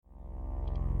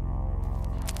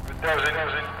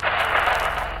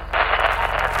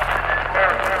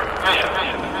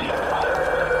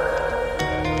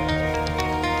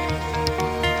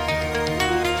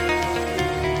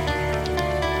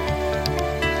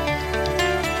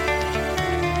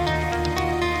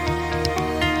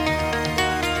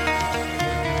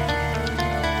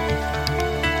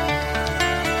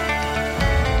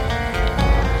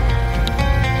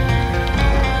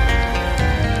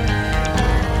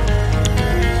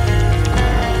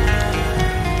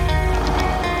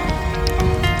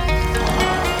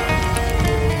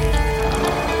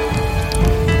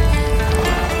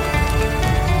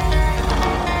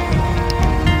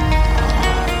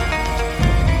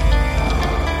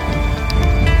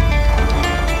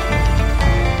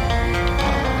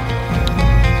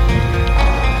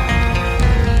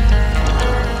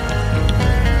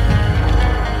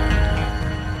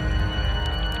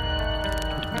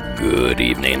Good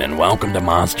evening and welcome to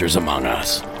Monsters Among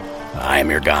Us. I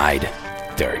am your guide,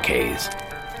 Derek Hayes.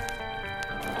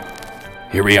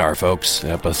 Here we are, folks,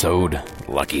 episode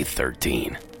Lucky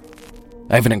 13.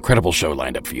 I have an incredible show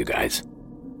lined up for you guys.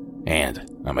 And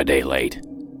I'm a day late,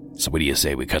 so what do you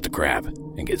say we cut the crap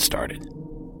and get started?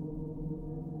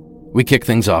 We kick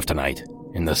things off tonight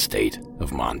in the state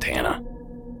of Montana,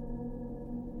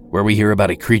 where we hear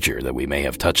about a creature that we may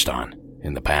have touched on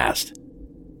in the past.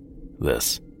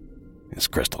 This is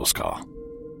Crystal's Call.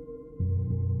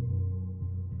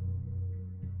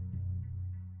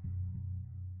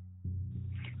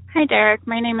 Hi, Derek.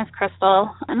 My name is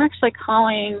Crystal. I'm actually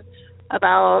calling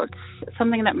about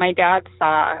something that my dad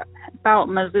saw about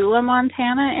Missoula,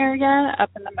 Montana area up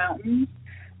in the mountains.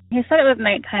 He said it was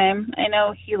nighttime. I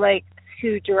know he liked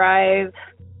to drive.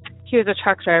 He was a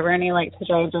truck driver, and he liked to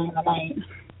drive during the night.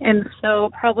 And so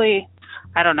probably,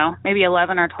 I don't know, maybe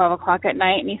 11 or 12 o'clock at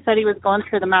night, and he said he was going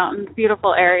through the mountains,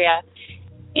 beautiful area,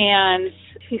 and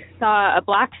he saw a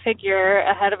black figure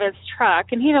ahead of his truck,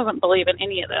 and he doesn't believe in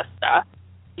any of this stuff.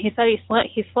 He said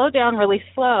he slowed down really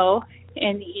slow,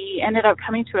 and he ended up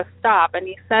coming to a stop, and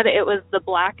he said it was the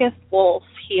blackest wolf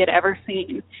he had ever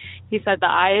seen. He said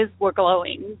the eyes were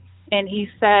glowing, and he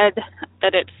said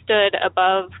that it stood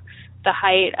above the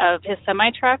height of his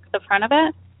semi-truck, the front of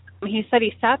it. He said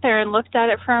he sat there and looked at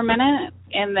it for a minute,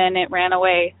 and then it ran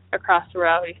away across the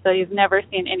road. He said he's never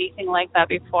seen anything like that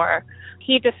before.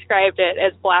 He described it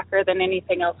as blacker than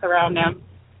anything else around him.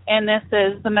 And this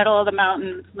is the middle of the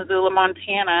mountains, Missoula,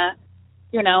 Montana,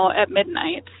 at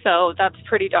midnight. So that's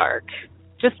pretty dark.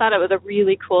 Just thought it was a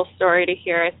really cool story to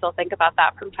hear. I still think about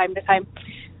that from time to time.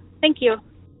 Thank you.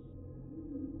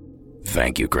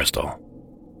 Thank you, Crystal.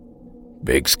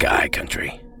 Big sky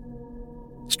country.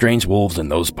 Strange wolves in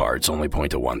those parts only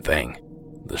point to one thing,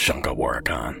 the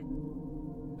Shunka-Warakon.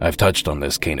 I've touched on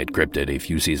this canid cryptid a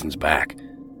few seasons back,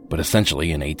 but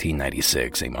essentially in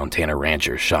 1896, a Montana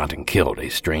rancher shot and killed a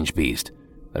strange beast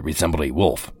that resembled a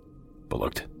wolf, but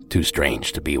looked too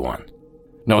strange to be one.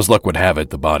 Now, as luck would have it,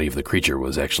 the body of the creature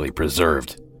was actually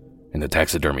preserved in the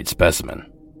taxidermied specimen,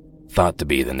 thought to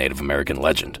be the Native American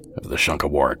legend of the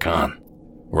Shunka-Warakon,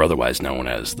 or otherwise known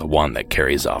as the one that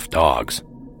carries off dogs.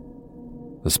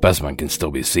 The specimen can still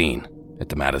be seen at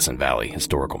the Madison Valley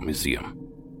Historical Museum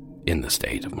in the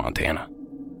state of Montana.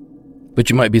 But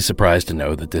you might be surprised to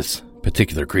know that this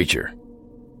particular creature,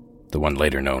 the one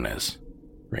later known as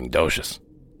Ringdocious,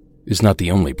 is not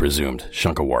the only presumed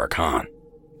Shunka-Warakon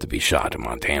to be shot in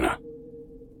Montana.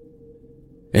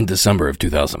 In December of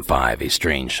 2005, a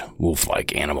strange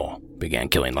wolf-like animal began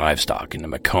killing livestock in the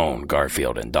Macomb,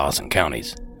 Garfield, and Dawson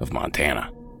counties of Montana.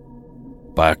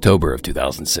 By October of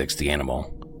 2006, the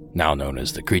animal, now known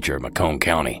as the creature of Macomb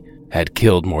County, had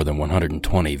killed more than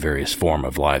 120 various forms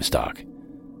of livestock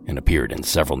and appeared in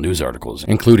several news articles,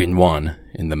 including one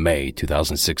in the May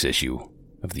 2006 issue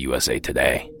of the USA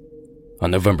Today.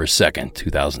 On November 2nd,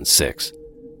 2006,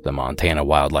 the Montana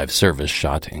Wildlife Service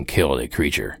shot and killed a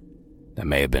creature that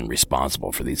may have been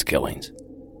responsible for these killings.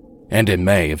 And in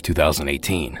May of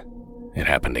 2018, it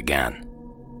happened again.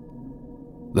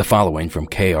 The following from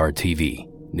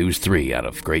KRTV, News 3 out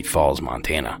of Great Falls,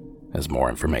 Montana, has more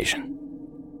information.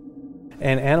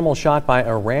 An animal shot by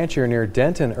a rancher near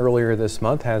Denton earlier this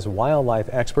month has wildlife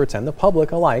experts and the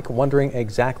public alike wondering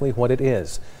exactly what it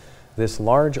is. This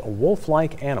large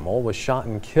wolf-like animal was shot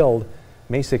and killed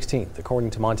May 16th. According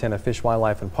to Montana Fish,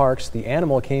 Wildlife and Parks, the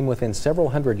animal came within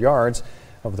several hundred yards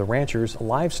of the rancher's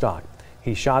livestock.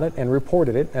 He shot it and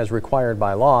reported it as required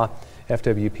by law.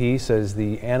 FWP says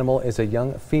the animal is a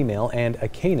young female and a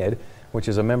canid, which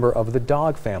is a member of the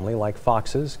dog family like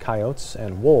foxes, coyotes,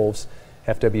 and wolves.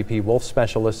 FWP wolf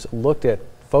specialists looked at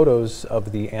photos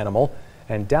of the animal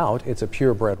and doubt it's a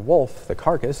purebred wolf. The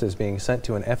carcass is being sent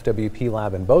to an FWP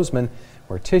lab in Bozeman,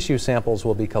 where tissue samples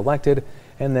will be collected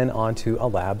and then onto a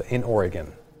lab in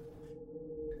Oregon.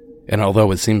 And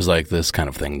although it seems like this kind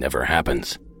of thing never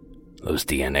happens, those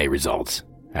DNA results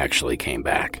actually came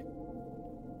back.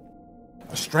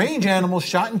 A strange animal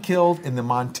shot and killed in the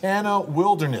Montana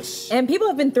wilderness. And people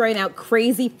have been throwing out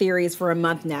crazy theories for a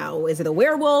month now. Is it a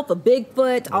werewolf, a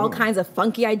Bigfoot, all kinds of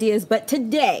funky ideas? But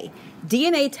today,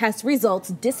 DNA test results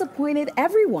disappointed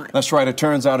everyone. That's right. It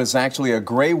turns out it's actually a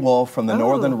gray wolf from the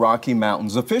northern Rocky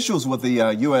Mountains. Officials with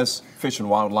the U.S. Fish and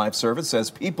Wildlife Service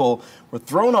says people were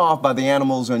thrown off by the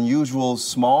animal's unusual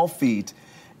small feet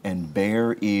and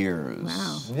bare ears.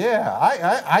 Wow. Yeah,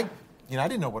 I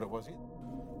didn't know what it was either.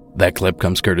 That clip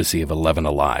comes courtesy of 11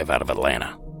 Alive out of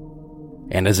Atlanta.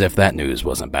 And as if that news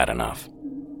wasn't bad enough,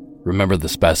 remember the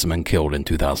specimen killed in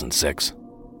 2006?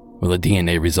 Well, the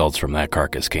DNA results from that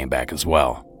carcass came back as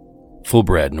well.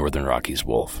 Full-bred Northern Rockies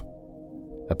wolf.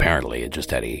 Apparently, it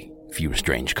just had a few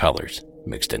strange colors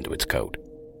mixed into its coat.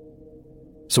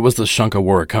 So was the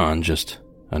Shunka just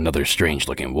another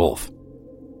strange-looking wolf?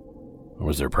 Or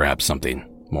was there perhaps something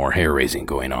more hair-raising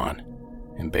going on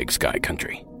in Big Sky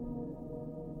Country?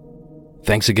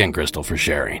 Thanks again, Crystal, for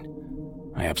sharing.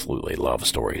 I absolutely love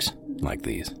stories like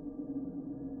these.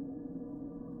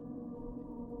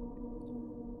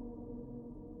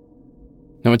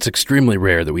 Now, it's extremely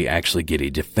rare that we actually get a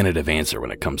definitive answer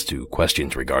when it comes to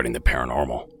questions regarding the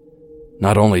paranormal.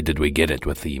 Not only did we get it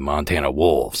with the Montana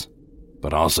wolves,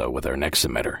 but also with our next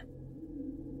submitter.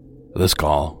 This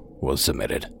call was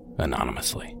submitted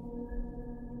anonymously.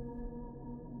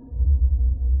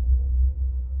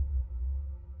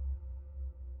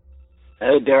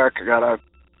 Hey, Derek, I got a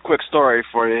quick story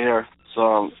for you here.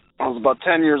 So, I was about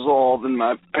 10 years old, and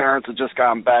my parents had just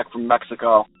gotten back from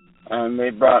Mexico, and they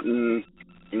brought in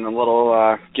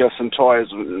little gifts and toys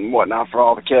and whatnot for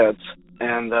all the kids.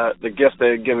 And the gift they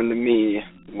had given to me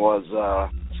was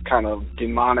this kind of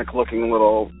demonic-looking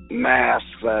little mask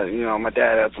that, my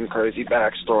dad had some crazy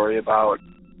backstory about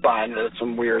buying it at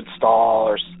some weird stall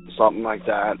or something like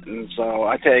that. And so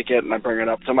I take it and I bring it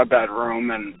up to my bedroom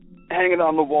and hang it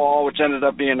on the wall, which ended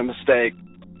up being a mistake,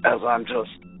 as I'm just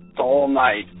the whole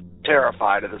night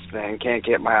terrified of this thing, can't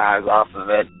get my eyes off of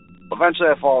it. Eventually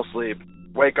I fall asleep,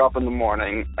 wake up in the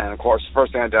morning, and of course the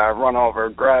first thing I do, I run over,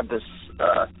 grab this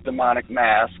demonic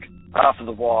mask off of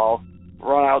the wall,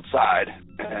 run outside,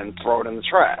 and throw it in the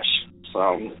trash. So,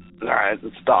 alright,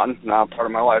 it's done, not part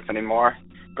of my life anymore.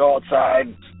 Go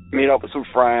outside, meet up with some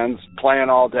friends, playing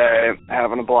all day,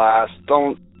 having a blast.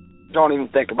 Don't even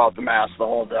think about the mask the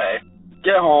whole day.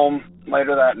 Get home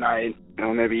later that night,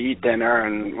 maybe eat dinner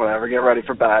and whatever, get ready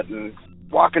for bed, and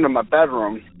walk into my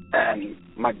bedroom, and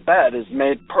my bed is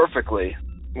made perfectly,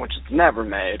 which it's never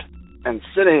made, and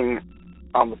sitting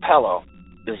on the pillow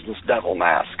is this devil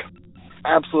mask.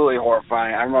 Absolutely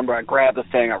horrifying. I remember I grabbed the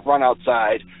thing, I run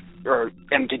outside,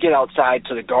 and to get outside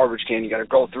to the garbage can, you gotta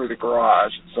go through the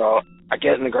garage. So I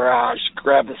get in the garage,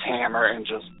 grab this hammer, and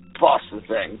just bust the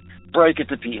thing. Break it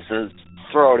to pieces,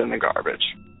 throw it in the garbage.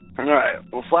 Alright,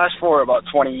 well, flash forward about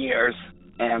 20 years,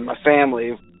 and my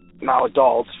family, now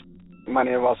adults,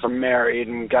 many of us are married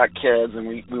and got kids, and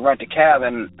we rent a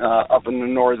cabin up in the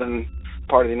northern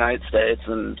part of the United States,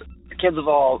 and the kids of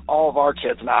all of our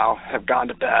kids now have gone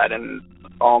to bed, and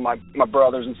all my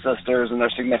brothers and sisters and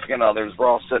their significant others, we're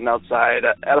all sitting outside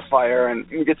at a fire, and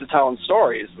we get to telling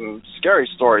stories, and scary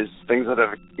stories, things that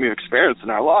we've experienced in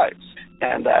our lives.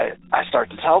 And I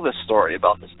start to tell this story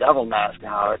about this devil mask, and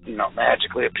how it,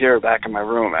 magically appeared back in my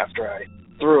room after I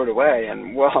threw it away.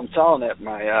 And while I'm telling it,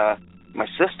 my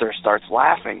sister starts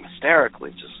laughing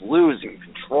hysterically, just losing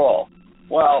control.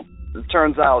 Well, it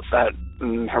turns out that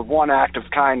in her one act of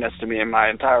kindness to me in my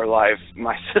entire life,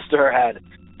 my sister had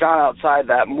gone outside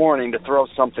that morning to throw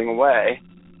something away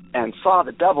and saw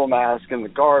the devil mask in the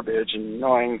garbage, and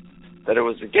knowing that it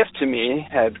was a gift to me,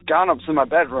 had gone up to my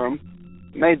bedroom,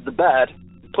 made the bed,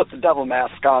 put the devil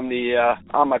mask on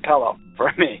my pillow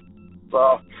for me.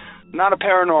 So, not a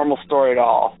paranormal story at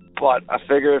all, but I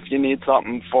figure if you need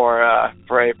something for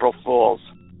April Fools,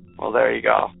 well, there you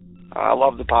go. I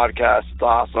love the podcast. It's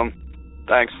awesome.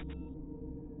 Thanks.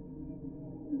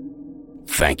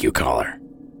 Thank you, caller.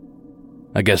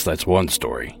 I guess that's one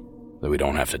story that we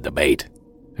don't have to debate.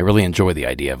 I really enjoy the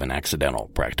idea of an accidental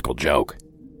practical joke.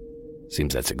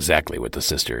 Seems that's exactly what the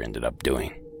sister ended up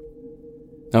doing.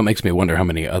 Now it makes me wonder how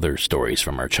many other stories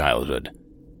from our childhood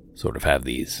sort of have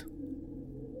these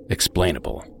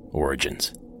explainable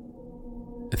origins.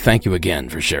 Thank you again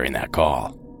for sharing that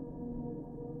call.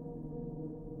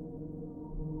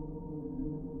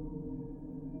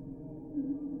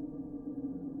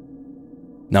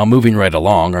 Now, moving right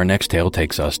along, our next tale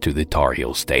takes us to the Tar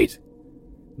Heel State.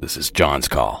 This is John's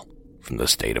call from the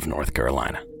state of North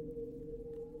Carolina.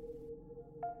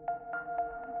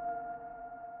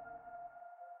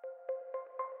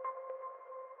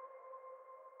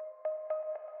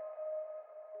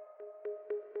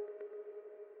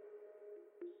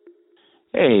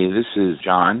 Hey, this is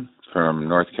John from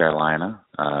North Carolina.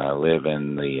 I live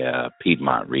in the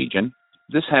Piedmont region.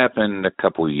 This happened a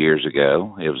couple of years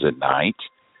ago. It was at night,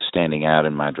 standing out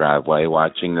in my driveway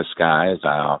watching the sky, as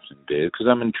I often do, because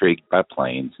I'm intrigued by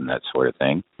planes and that sort of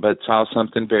thing, but saw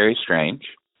something very strange.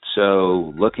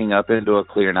 So looking up into a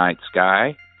clear night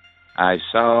sky, I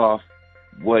saw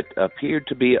what appeared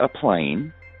to be a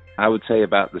plane. I would say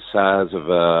about the size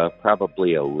of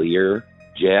probably a Lear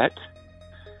jet.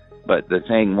 But the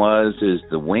thing is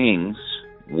the wings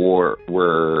were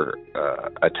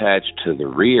attached to the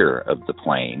rear of the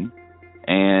plane,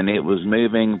 and it was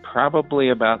moving probably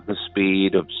about the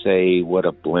speed of, say, what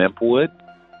a blimp would.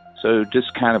 So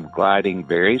just kind of gliding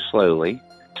very slowly.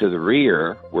 To the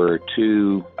rear were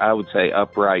two, I would say,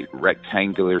 upright,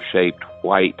 rectangular-shaped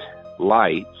white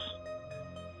lights.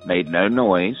 Made no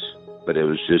noise, but it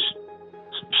was just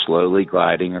slowly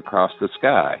gliding across the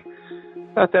sky.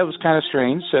 Thought that was kind of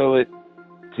strange, so it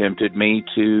tempted me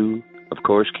to, of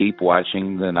course, keep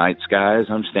watching the night sky as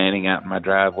I'm standing out in my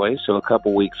driveway. So a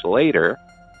couple weeks later,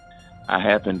 I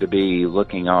happened to be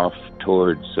looking off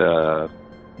towards the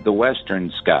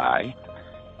western sky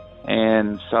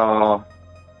and saw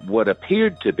what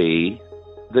appeared to be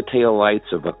the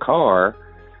taillights of a car,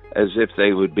 as if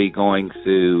they would be going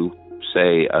through,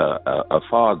 say, a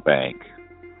fog bank.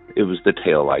 It was the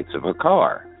taillights of a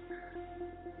car.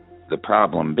 The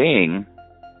problem being,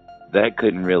 that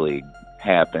couldn't really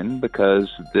happen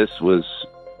because this was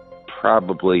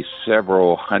probably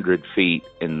several hundred feet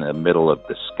in the middle of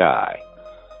the sky.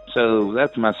 So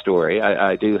that's my story.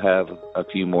 I do have a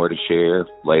few more to share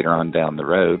later on down the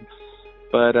road.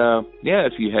 But, yeah,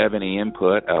 if you have any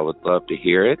input, I would love to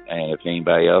hear it. And if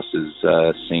anybody else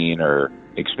has seen or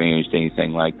experienced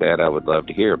anything like that, I would love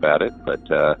to hear about it.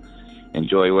 But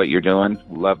enjoy what you're doing.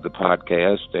 Love the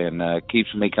podcast, and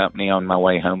keeps me company on my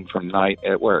way home from night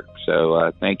at work.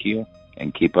 So thank you,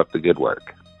 and keep up the good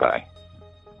work. Bye.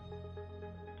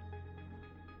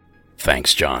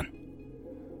 Thanks, John.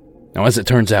 Now, as it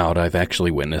turns out, I've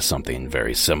actually witnessed something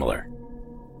very similar.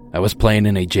 I was playing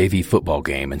in a JV football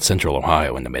game in Central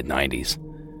Ohio in the mid-90s,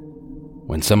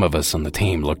 when some of us on the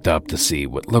team looked up to see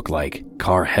what looked like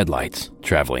car headlights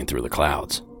traveling through the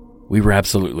clouds. We were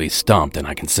absolutely stumped, and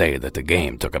I can say that the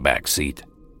game took a back seat.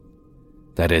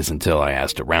 That is until I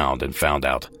asked around and found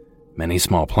out many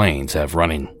small planes have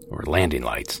running or landing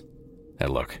lights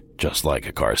that look just like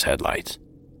a car's headlights.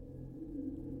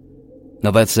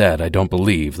 Now that said, I don't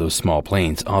believe those small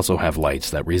planes also have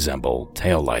lights that resemble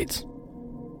tail lights.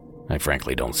 I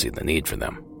frankly don't see the need for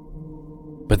them.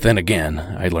 But then again,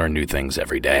 I learn new things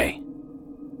every day.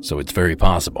 So it's very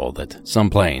possible that some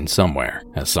plane somewhere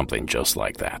has something just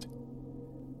like that.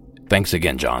 Thanks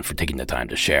again, John, for taking the time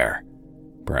to share.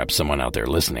 Perhaps someone out there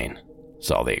listening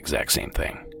saw the exact same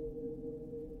thing.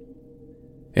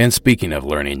 And speaking of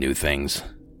learning new things,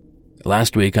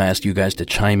 last week I asked you guys to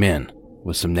chime in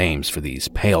with some names for these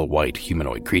pale white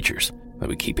humanoid creatures that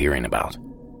we keep hearing about.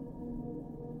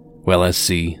 Well, as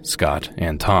C, Scott,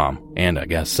 and Tom, and I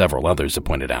guess several others have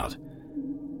pointed out,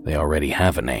 they already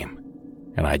have a name,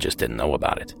 and I just didn't know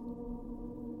about it.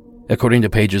 According to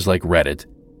pages like Reddit,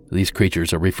 these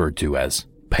creatures are referred to as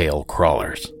pale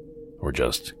crawlers, or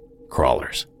just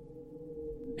crawlers.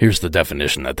 Here's the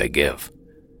definition that they give.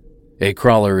 A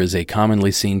crawler is a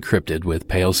commonly seen cryptid with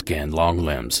pale skin, long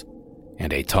limbs,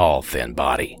 and a tall, thin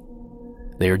body.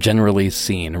 They are generally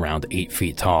seen around 8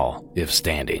 feet tall, if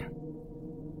standing.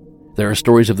 There are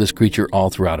stories of this creature all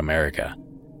throughout America,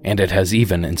 and it has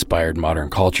even inspired modern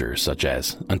cultures such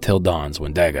as Until Dawn's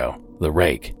Wendigo, The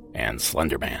Rake, and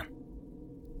Slender Man.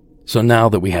 So now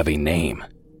that we have a name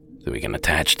that we can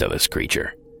attach to this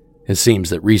creature, it seems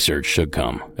that research should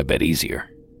come a bit easier.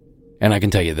 And I can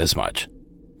tell you this much,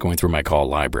 going through my call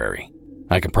library,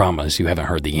 I can promise you haven't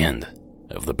heard the end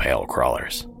of the pale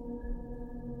crawlers.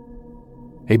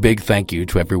 A big thank you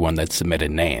to everyone that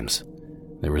submitted names.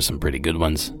 There were some pretty good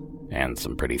ones and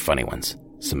some pretty funny ones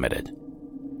submitted.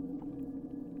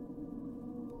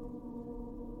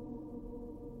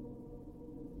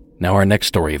 Now our next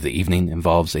story of the evening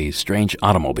involves a strange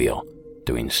automobile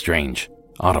doing strange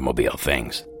automobile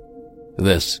things.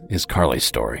 This is Carly's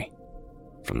story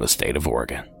from the state of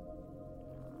Oregon.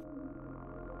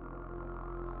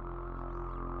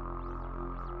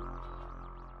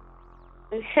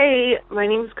 Hey, my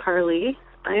name's Carly.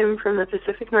 I am from the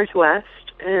Pacific Northwest,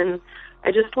 and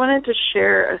I just wanted to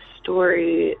share a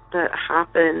story that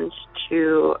happened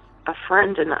to a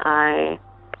friend and I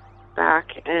back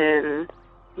in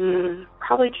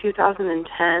probably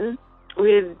 2010.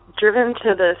 We had driven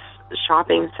to this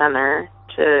shopping center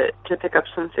to pick up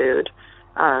some food.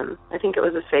 I think it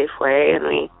was a Safeway, and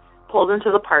we pulled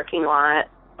into the parking lot.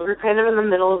 We were kind of in the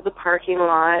middle of the parking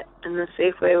lot, and the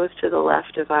Safeway was to the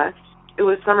left of us. It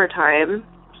was summertime,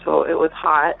 so it was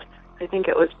hot. I think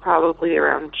it was probably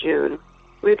around June.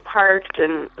 We had parked,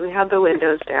 and we had the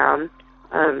windows down.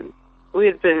 We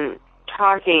had been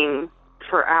talking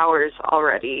for hours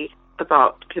already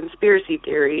about conspiracy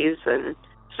theories, and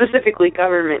specifically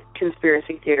government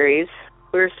conspiracy theories.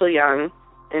 We were still young,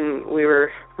 and we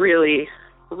were really,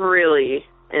 really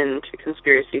into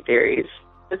conspiracy theories.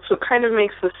 It's what kind of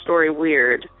makes this story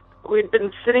weird. We'd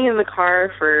been sitting in the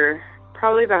car for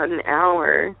probably about an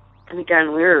hour, and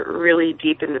again, we were really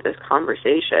deep into this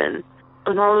conversation,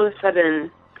 and all of a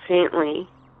sudden, faintly,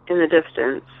 in the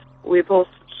distance, we both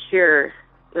hear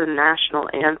the national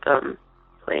anthem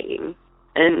playing.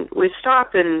 And we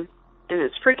stop, and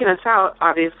it's freaking us out,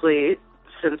 obviously,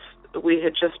 since we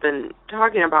had just been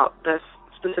talking about this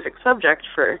specific subject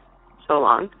for so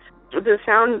long. The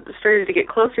sound started to get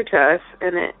closer to us,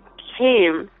 and it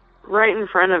came right in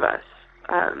front of us.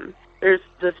 There's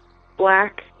this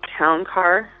black town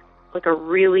car, like a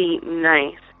really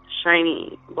nice,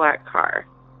 shiny black car.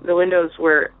 The windows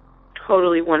were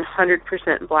totally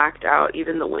 100% blacked out,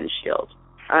 even the windshield.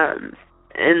 And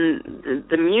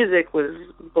the music was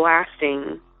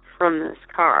blasting from this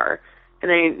car.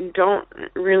 And I don't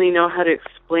really know how to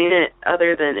explain it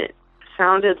other than it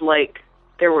sounded like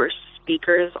there were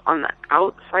speakers on the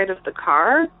outside of the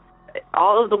car.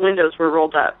 All of the windows were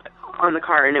rolled up on the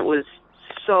car, and it was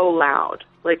so loud,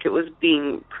 like it was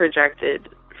being projected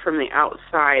from the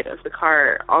outside of the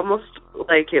car, almost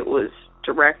like it was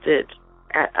directed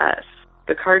at us.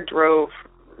 The car drove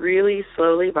really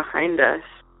slowly behind us,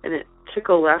 and it took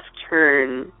a left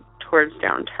turn towards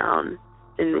downtown,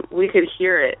 and we could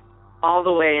hear it all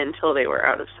the way until they were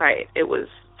out of sight. It was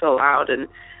so loud, and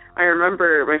I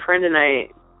remember my friend and I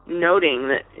noting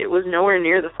that it was nowhere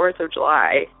near the 4th of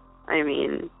July. I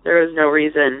mean, there was no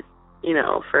reason,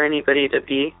 for anybody to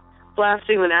be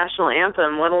blasting the national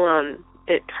anthem, let alone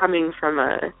it coming from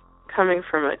a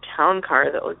town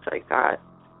car that looked like that.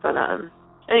 But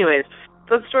anyways,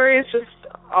 that story is just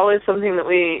always something that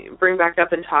we bring back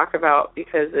up and talk about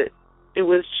because it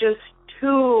was just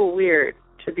too weird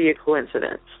to be a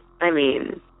coincidence. I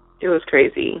mean, it was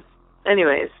crazy.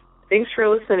 Anyways, thanks for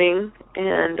listening,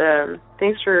 and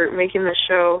thanks for making the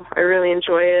show. I really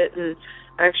enjoy it, and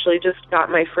I actually just got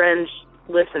my friend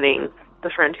listening, the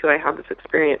friend who I had this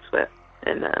experience with,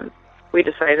 and we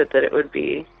decided that it would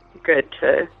be good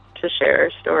to share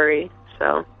our story.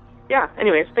 So, yeah,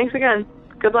 anyways, thanks again.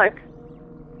 Good luck.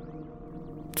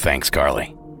 Thanks,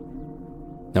 Carly.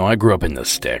 Now, I grew up in the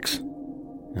sticks,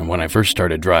 and when I first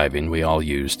started driving, we all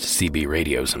used CB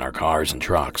radios in our cars and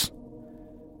trucks.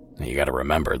 Now, you gotta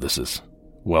remember, this is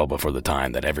well before the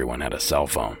time that everyone had a cell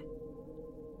phone.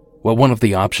 Well, one of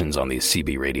the options on these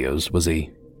CB radios was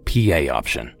a PA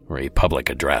option, or a public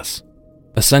address.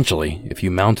 Essentially, if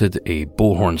you mounted a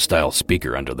bullhorn-style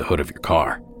speaker under the hood of your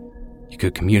car, you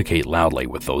could communicate loudly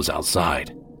with those outside.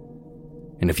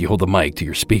 And if you hold the mic to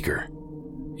your speaker,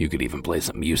 you could even play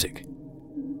some music.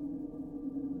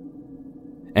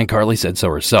 And Carly said so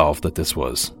herself that this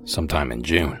was sometime in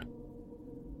June.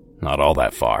 Not all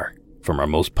that far from our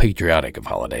most patriotic of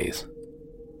holidays,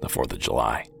 the 4th of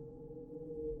July.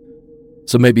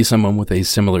 So maybe someone with a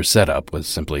similar setup was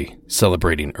simply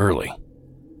celebrating early.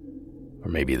 Or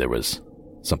maybe there was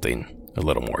something a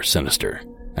little more sinister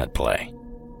at play.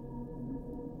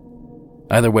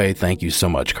 Either way, thank you so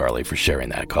much, Carly, for sharing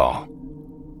that call.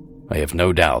 I have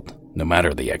no doubt, no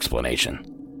matter the explanation,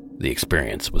 the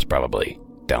experience was probably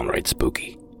downright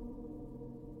spooky.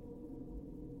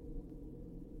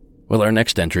 Well, our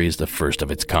next entry is the first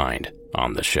of its kind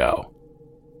on the show,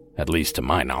 at least to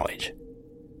my knowledge.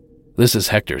 This is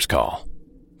Hector's call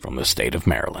from the state of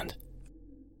Maryland.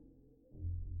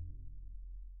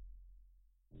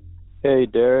 Hey,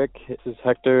 Derek. This is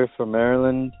Hector from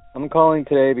Maryland. I'm calling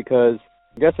today because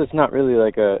I guess it's not really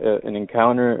like an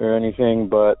encounter or anything,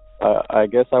 but I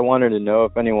guess I wanted to know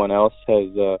if anyone else has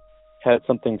had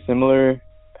something similar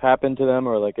happen to them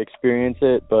or like experience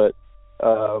it. But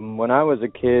when I was a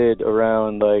kid,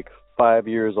 around like 5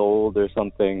 years old or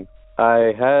something,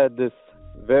 I had this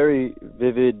very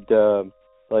vivid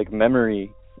like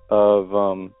memory of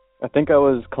I think I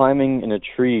was climbing in a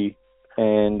tree,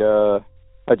 and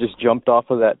I just jumped off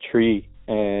of that tree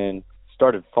and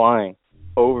started flying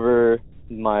over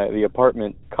the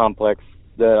apartment complex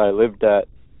that I lived at.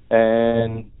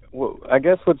 And I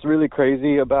guess what's really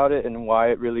crazy about it and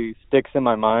why it really sticks in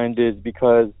my mind is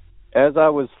because as I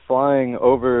was flying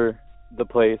over the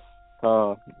place,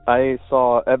 I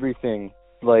saw everything.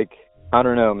 Like, I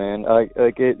don't know, man.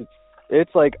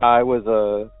 It's like I was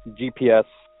a GPS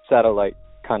satellite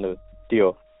kind of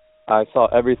deal. I saw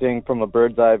everything from a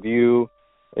bird's eye view,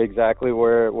 exactly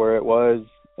where it was.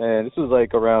 And this was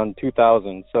like around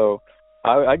 2000. So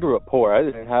I grew up poor. I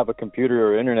didn't have a computer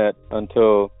or internet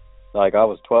until like I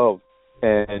was 12.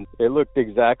 And it looked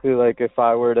exactly like if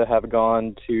I were to have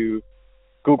gone to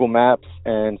Google Maps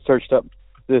and searched up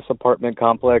this apartment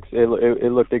complex,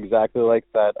 it looked exactly like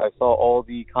that. I saw all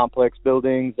the complex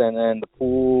buildings and then the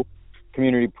pool,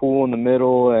 community pool in the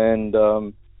middle. And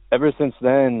ever since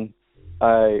then,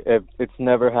 it's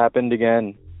never happened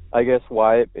again. I guess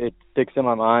why it sticks in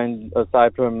my mind,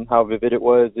 aside from how vivid it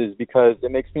was, is because it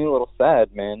makes me a little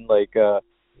sad, man. Like I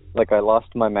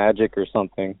lost my magic or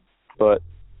something. But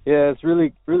yeah, it's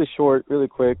really, really short, really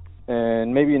quick,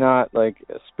 and maybe not like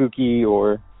spooky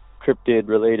or cryptid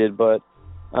related, but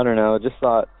I don't know. I just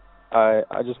thought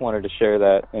I just wanted to share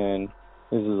that, and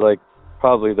this is like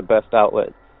probably the best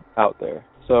outlet out there.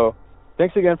 So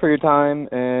thanks again for your time,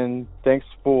 and thanks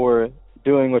for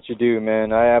doing what you do,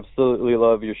 man. I absolutely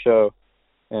love your show,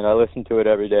 and I listen to it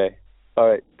every day. All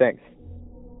right, thanks.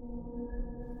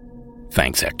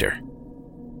 Thanks, Hector.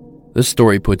 This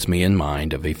story puts me in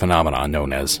mind of a phenomenon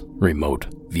known as remote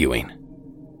viewing.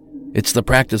 It's the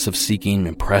practice of seeking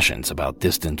impressions about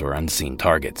distant or unseen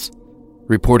targets,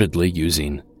 reportedly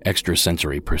using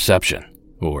extrasensory perception,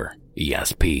 or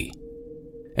ESP.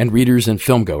 And readers and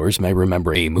filmgoers may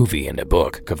remember a movie and a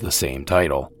book of the same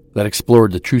title that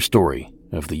explored the true story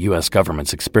of the U.S.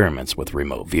 government's experiments with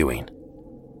remote viewing.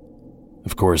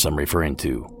 Of course, I'm referring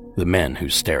to The Men Who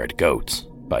Stare at Goats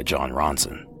by Jon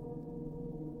Ronson.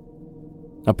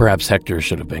 Now, perhaps Hector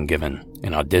should have been given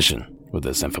an audition with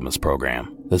this infamous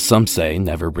program that some say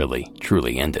never really,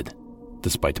 truly ended,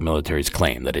 despite the military's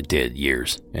claim that it did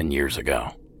years and years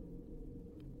ago.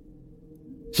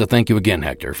 So thank you again,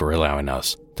 Hector, for allowing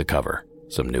us to cover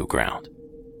some new ground.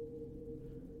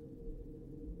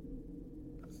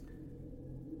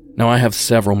 Now, I have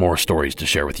several more stories to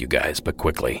share with you guys, but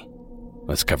quickly,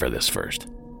 let's cover this first.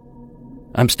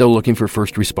 I'm still looking for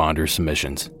first responder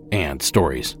submissions and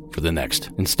stories for the next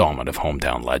installment of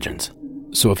Hometown Legends.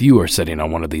 So if you are sitting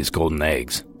on one of these golden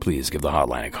eggs, please give the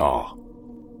hotline a call.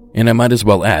 And I might as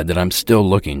well add that I'm still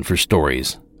looking for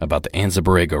stories about the Anza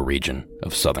Borrego region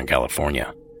of Southern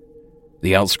California.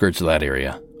 The outskirts of that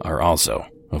area are also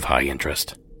of high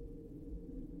interest.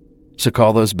 So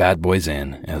call those bad boys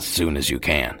in as soon as you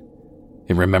can.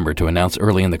 And remember to announce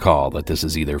early in the call that this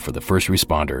is either for the first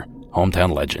responder,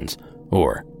 Hometown Legends,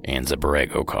 or Anza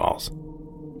Borrego calls.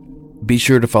 Be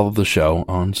sure to follow the show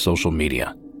on social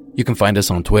media. You can find us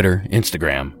on Twitter,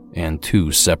 Instagram, and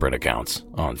 2 separate accounts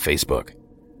on Facebook,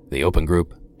 the open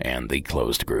group and the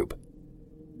closed group.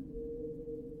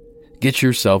 Get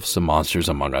yourself some Monsters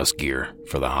Among Us gear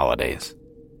for the holidays.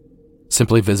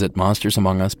 Simply visit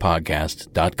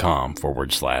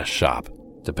monstersamonguspodcast.com/shop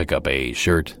to pick up a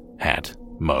shirt, hat,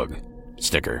 mug,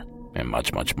 sticker, and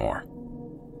much, much more.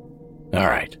 All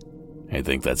right, I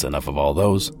think that's enough of all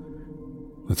those.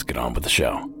 Let's get on with the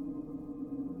show.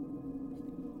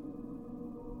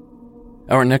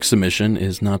 Our next submission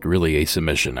is not really a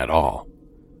submission at all.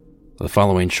 The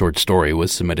following short story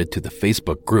was submitted to the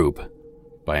Facebook group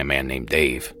by a man named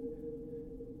Dave,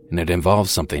 and it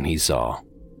involves something he saw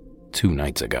 2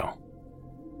 nights ago.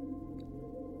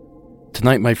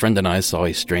 Tonight, my friend and I saw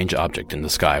a strange object in the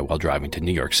sky while driving to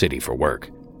New York City for work.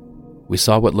 We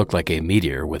saw what looked like a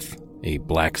meteor with a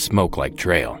black smoke-like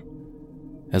trail.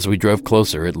 As we drove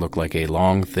closer, it looked like a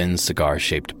long, thin,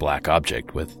 cigar-shaped black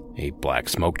object with a black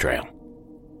smoke trail.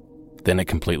 Then it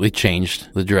completely changed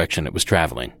the direction it was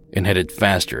traveling and headed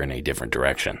faster in a different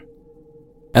direction.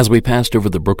 As we passed over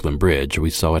the Brooklyn Bridge, we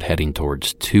saw it heading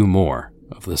towards 2 more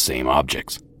of the same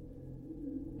objects.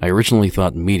 I originally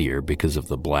thought meteor because of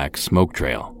the black smoke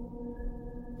trail,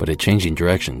 but it changing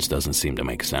directions doesn't seem to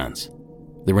make sense.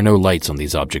 There were no lights on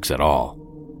these objects at all,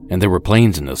 and there were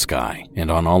planes in the sky,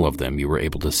 and on all of them you were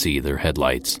able to see their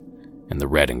headlights and the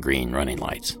red and green running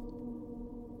lights.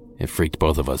 It freaked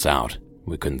both of us out.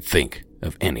 We couldn't think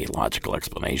of any logical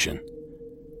explanation.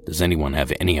 Does anyone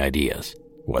have any ideas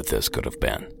what this could have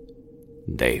been?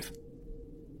 Dave.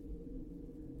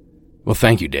 Well,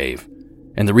 thank you, Dave.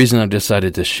 And the reason I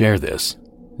decided to share this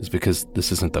is because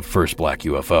this isn't the first black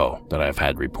UFO that I've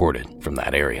had reported from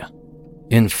that area.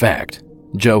 In fact,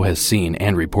 Joe has seen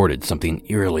and reported something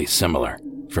eerily similar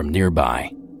from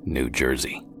nearby New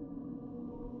Jersey.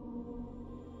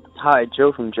 Hi,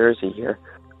 Joe from Jersey here.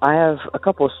 I have a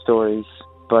couple of stories,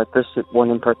 but this one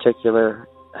in particular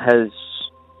has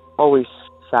always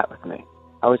sat with me.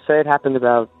 I would say it happened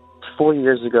about 4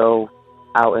 years ago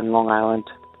out in Long Island.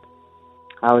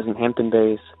 I was in Hampton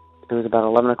Bays. It was about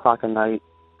 11 o'clock at night.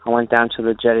 I went down to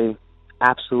the jetty,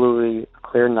 absolutely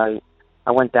clear night.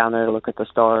 I went down there to look at the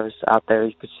stars out there.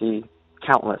 You could see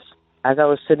countless. As I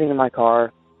was sitting in my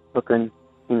car, looking,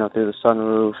 through the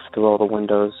sunroof, through all the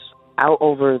windows, out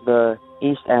over the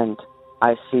east end,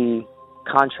 I see,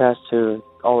 contrast to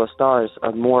all the stars,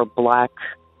 a more black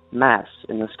mass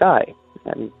in the sky.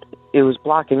 And it was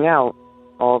blocking out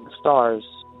all the stars,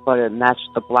 but it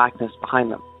matched the blackness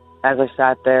behind them. As I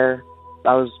sat there,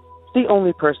 I was the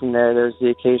only person there. There's the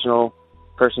occasional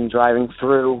person driving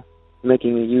through,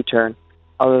 making a U-turn.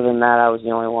 Other than that, I was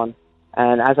the only one.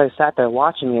 And as I sat there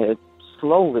watching it, it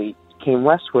slowly came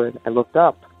westward. I looked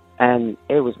up, and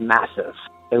it was massive.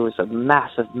 It was a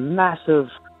massive, massive,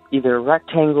 either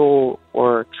rectangle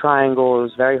or triangle. It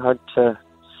was very hard to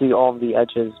see all of the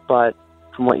edges, but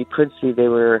from what you could see, they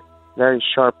were very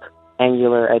sharp,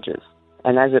 angular edges.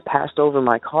 And as it passed over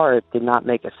my car, it did not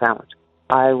make a sound.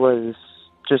 I was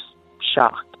just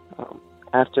shocked.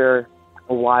 After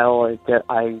a while, it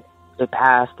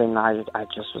passed, and I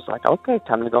just was like, okay,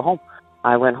 time to go home.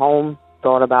 I went home,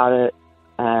 thought about it,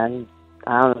 and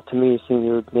I don't know, to me it seemed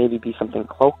it would maybe be something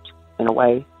cloaked in a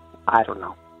way. I don't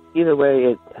know. Either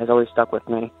way, it has always stuck with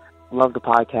me. Love the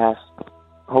podcast.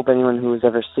 Hope anyone who has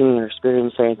ever seen or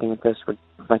experienced anything like this would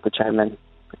like to chime in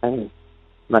and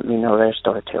let me know their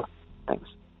story too. Thanks.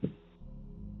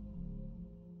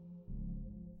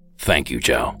 Thank you,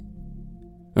 Joe.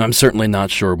 I'm certainly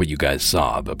not sure what you guys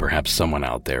saw, but perhaps someone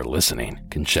out there listening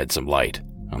can shed some light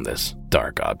on this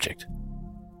dark object.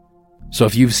 So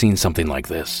if you've seen something like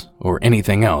this, or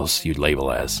anything else you'd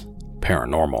label as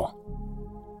paranormal,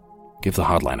 give the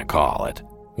hotline a call at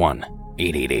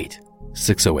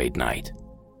 1-888-608-NIGHT.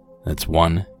 That's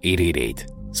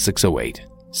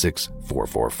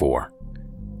 1-888-608-6444.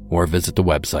 Or visit the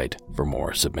website for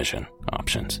more submission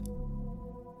options.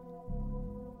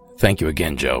 Thank you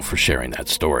again, Joe, for sharing that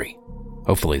story.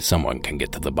 Hopefully someone can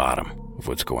get to the bottom of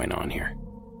what's going on here.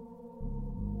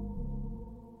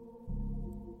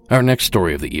 Our next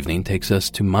story of the evening takes us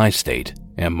to my state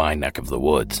and my neck of the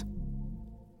woods.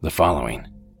 The following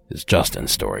is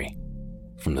Justin's story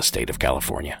from the state of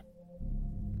California.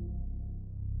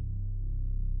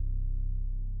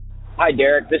 Hi,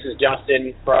 Derek. This is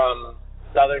Justin from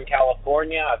Southern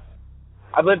California.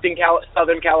 I've lived in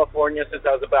Southern California since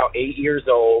I was about 8 years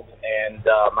old, and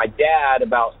my dad,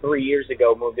 about 3 years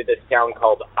ago, moved to this town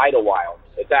called Idlewild.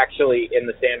 It's actually in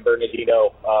the San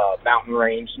Bernardino mountain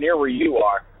range, near where you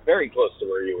are, very close to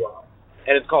where you are,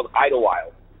 and it's called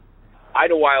Idlewild.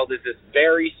 Idlewild is this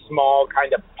very small,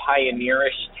 kind of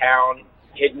pioneerish town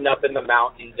hidden up in the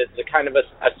mountains. It's a kind of a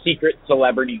secret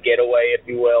celebrity getaway, if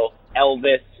you will.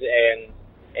 Elvis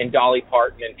and Dolly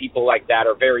Parton and people like that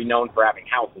are very known for having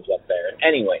houses up there. And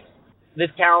anyway,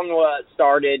 this town was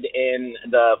started in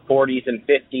the 40s and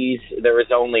 50s. There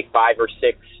was only 5 or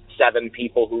 6, 7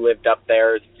 people who lived up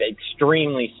there. It's an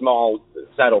extremely small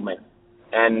settlement.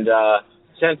 And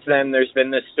since then, there's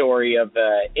been this story of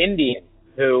an Indian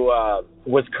who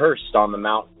was cursed on the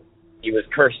mountain. He was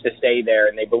cursed to stay there,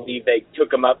 and they believe they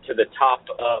took him up to the top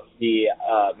of the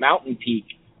mountain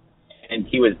peak, and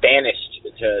he was banished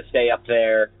to stay up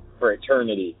there for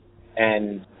eternity.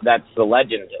 And that's the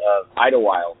legend of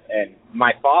Idlewild. And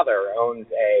my father owns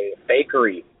a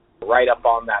bakery right up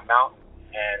on that mountain,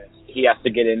 and he has to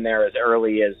get in there as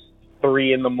early as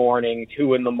 3 in the morning,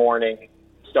 2 in the morning,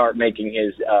 start making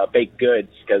his baked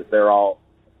goods, because they're all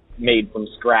made from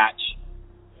scratch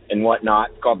and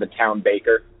whatnot. It's called the Town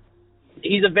Baker.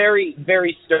 He's a very,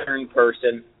 very stern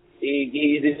person.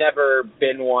 He's never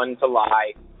been one to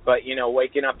lie. But,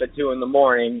 waking up at 2 in the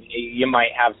morning, you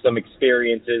might have some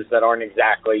experiences that aren't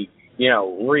exactly,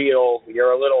 real.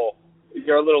 You're a little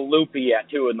loopy at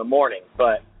 2 in the morning.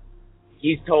 But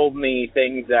he's told me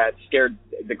things that scared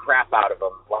the crap out of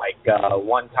him. Like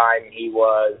one time he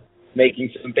was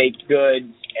making some baked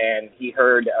goods, and he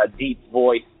heard a deep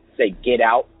voice say, "Get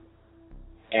out."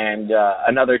 And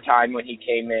another time when he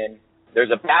came in,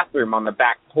 there's a bathroom on the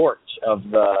back porch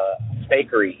of the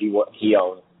bakery he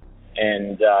owns.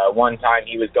 And one time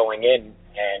he was going in,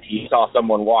 and he saw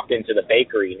someone walk into the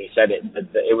bakery, and he said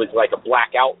it was like a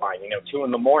black outline. 2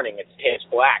 in the morning, it's pitch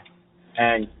black.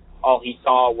 And all he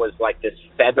saw was like this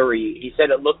feathery, he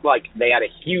said it looked like they had a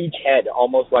huge head,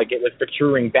 almost like it was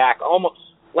protruding back, almost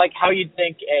like how you'd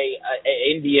think a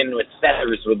Indian with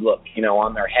feathers would look,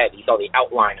 on their head. He saw the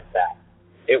outline of that.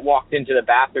 It walked into the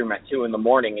bathroom at 2 in the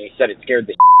morning, and he said it scared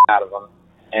the out of him.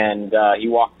 and he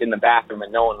walked in the bathroom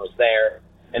and no one was there.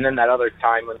 And then that other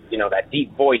time, that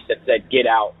deep voice that said, "Get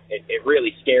out," it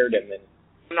really scared him. And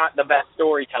I'm not the best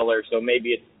storyteller, so maybe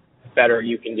it's better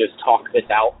you can just talk this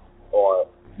out or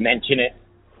mention it.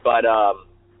 But,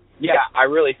 I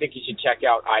really think you should check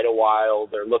out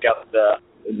Idlewild or look out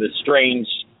the strange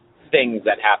things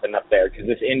that happen up there, because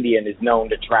this Indian is known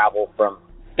to travel from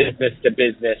business to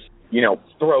business,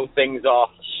 throw things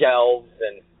off shelves.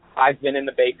 And I've been in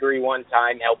the bakery one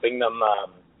time helping them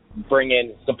bring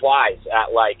in supplies at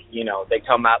they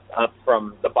come up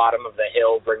from the bottom of the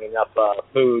hill bringing up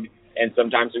food, and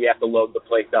sometimes we have to load the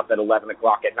place up at 11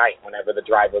 o'clock at night whenever the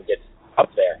driver gets up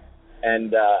there.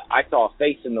 And I saw a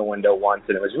face in the window once,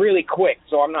 and it was really quick,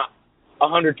 so I'm not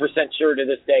 100% sure to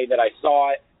this day that I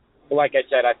saw it. But like I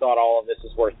said, I thought all of this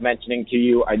is worth mentioning to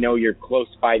you. I know you're close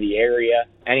by the area.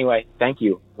 Anyway, thank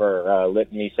you for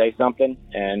letting me say something,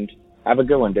 and have a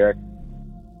good one, Derek.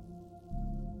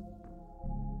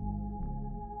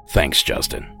 Thanks,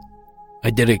 Justin. I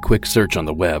did a quick search on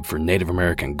the web for Native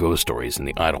American ghost stories in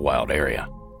the Idlewild area,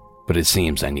 but it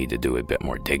seems I need to do a bit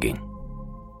more digging.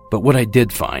 But what I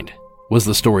did find was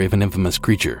the story of an infamous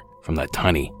creature from that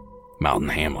tiny mountain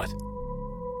hamlet.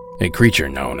 A creature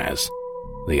known as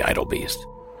the Idle Beast.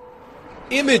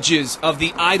 Images of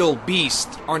the Idle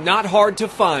Beast are not hard to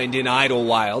find in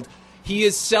Idlewild. He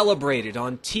is celebrated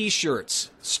on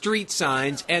t-shirts, street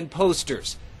signs, and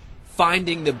posters.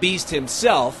 Finding the beast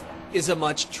himself is a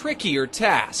much trickier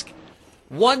task.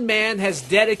 One man has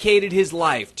dedicated his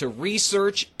life to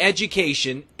research,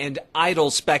 education, and idol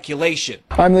speculation.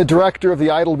 I'm the director of the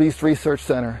Idle Beast Research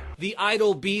Center. The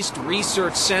Idle Beast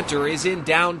Research Center is in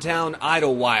downtown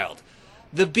Idlewild.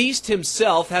 The beast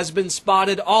himself has been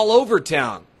spotted all over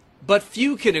town, but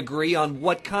few can agree on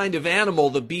what kind of animal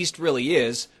the beast really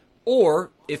is, or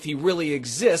if he really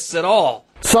exists at all.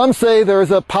 Some say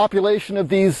there's a population of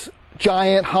these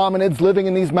giant hominids living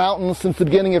in these mountains since the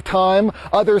beginning of time.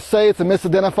 Others say it's a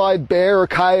misidentified bear or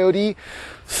coyote.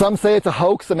 Some say it's a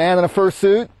hoax, a man in a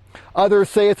fursuit. Others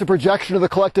say it's a projection of the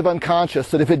collective unconscious,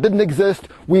 that if it didn't exist,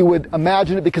 we would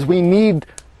imagine it because we need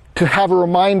to have a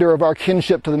reminder of our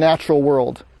kinship to the natural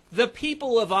world. The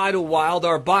people of Idlewild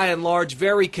are by and large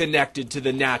very connected to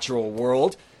the natural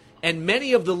world, and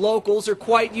many of the locals are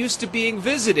quite used to being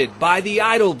visited by the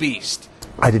Idle Beast.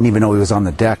 I didn't even know he was on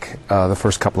the deck the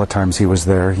first couple of times he was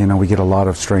there. We get a lot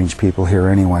of strange people here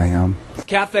anyway.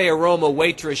 Cafe Aroma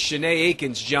waitress Shanae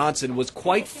Akins-Johnson was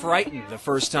quite frightened the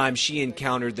first time she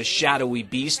encountered the shadowy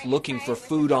beast looking for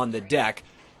food on the deck,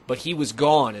 but he was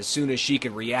gone as soon as she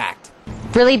could react.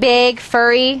 Really big,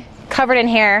 furry, covered in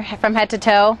hair from head to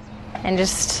toe, and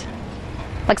just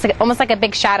looks like almost like a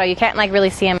big shadow. You can't really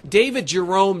see him. David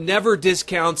Jerome never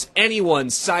discounts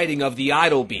anyone's sighting of the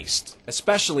Idle Beast,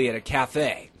 especially at a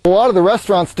cafe. A lot of the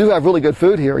restaurants do have really good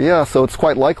food here, yeah, so it's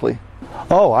quite likely.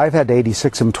 Oh, I've had to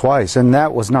 86 him twice, and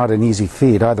that was not an easy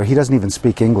feat either. He doesn't even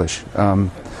speak English.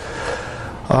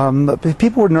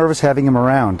 People were nervous having him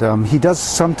around. He does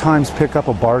sometimes pick up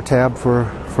a bar tab for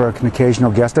an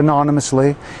occasional guest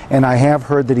anonymously, and I have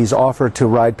heard that he's offered to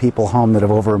ride people home that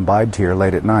have over-imbibed here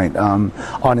late at night,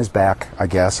 on his back, I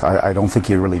guess. I don't think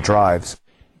he really drives.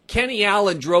 Kenny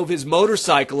Allen drove his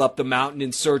motorcycle up the mountain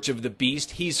in search of the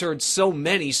beast he's heard so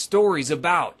many stories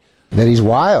about. That he's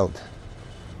wild.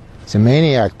 He's a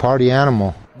maniac, party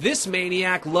animal. This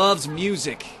maniac loves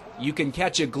music. You can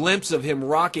catch a glimpse of him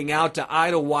rocking out to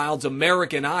Idlewild's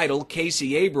American Idol,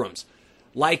 Casey Abrams.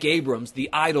 Like Abrams, the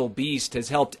Idle Beast has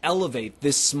helped elevate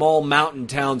this small mountain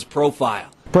town's profile.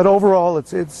 But overall, in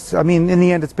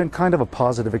the end, it's been kind of a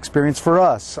positive experience for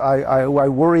us. I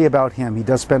worry about him. He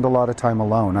does spend a lot of time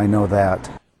alone. I know that.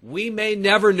 We may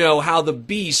never know how the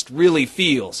beast really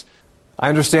feels. I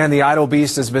understand the Idle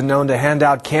Beast has been known to hand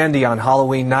out candy on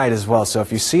Halloween night as well, so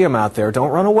if you see him out there,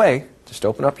 don't run away. Just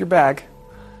open up your bag.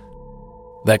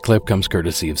 That clip comes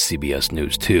courtesy of CBS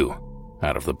News 2,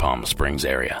 out of the Palm Springs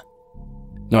area.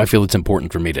 Now, I feel it's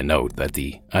important for me to note that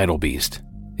the Idle Beast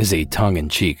is a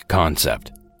tongue-in-cheek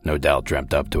concept, no doubt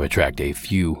dreamt up to attract a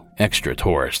few extra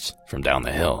tourists from down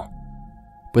the hill.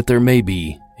 But there may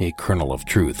be a kernel of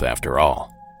truth after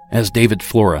all, as David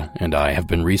Flora and I have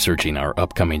been researching our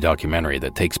upcoming documentary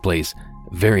that takes place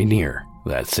very near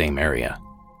that same area.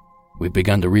 We've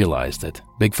begun to realize that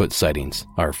Bigfoot sightings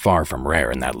are far from rare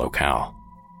in that locale.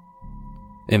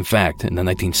 In fact, in the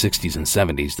 1960s and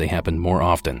 70s, they happened more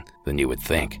often than you would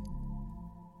think.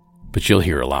 But you'll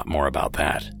hear a lot more about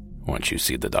that once you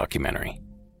see the documentary.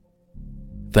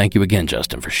 Thank you again,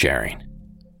 Justin, for sharing.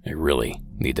 I really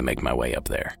need to make my way up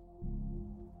there.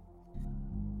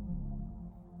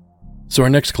 So our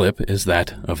next clip is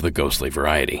that of the ghostly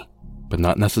variety, but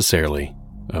not necessarily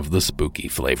of the spooky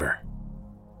flavor.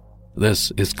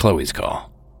 This is Chloe's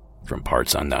call from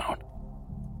Parts Unknown.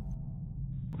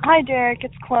 Hi, Derek.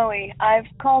 It's Chloe. I've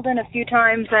called in a few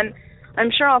times, and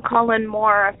I'm sure I'll call in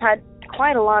more. I've had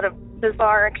quite a lot of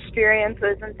bizarre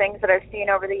experiences and things that I've seen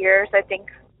over the years. I think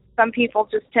some people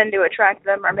just tend to attract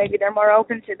them, or maybe they're more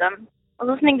open to them. I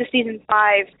was listening to season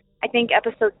 5, I think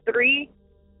episode 3,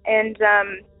 and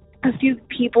a few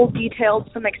people detailed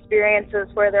some experiences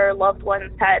where their loved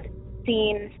ones had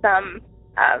seen some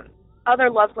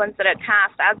other loved ones that had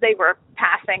passed as they were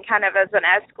passing, kind of as an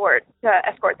escort to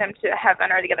escort them to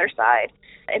heaven or the other side.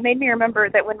 It made me remember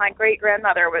that when my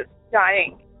great-grandmother was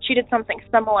dying, she did something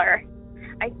similar.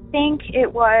 I think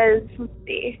it was,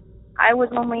 I was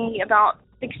only about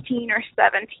 16 or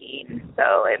 17,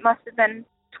 so it must have been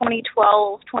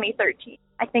 2012, 2013.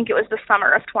 I think it was the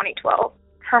summer of 2012.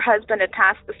 Her husband had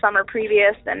passed the summer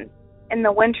previous, and in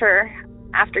the winter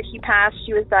after he passed,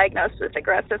 she was diagnosed with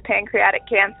aggressive pancreatic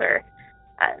cancer,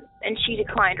 and she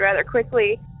declined rather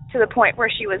quickly to the point where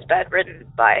she was bedridden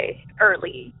by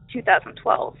early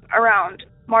 2012, around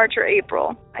March or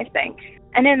April, I think.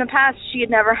 And in the past, she had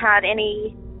never had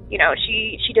any,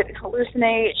 she didn't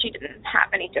hallucinate, she didn't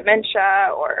have any dementia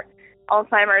or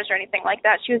Alzheimer's or anything like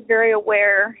that. She was very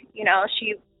aware,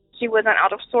 she wasn't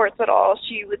out of sorts at all.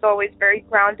 She was always very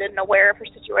grounded and aware of her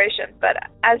situation. But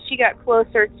as she got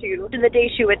closer to the day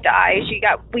she would die, she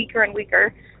got weaker and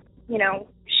weaker.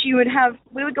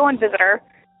 We would go and visit her.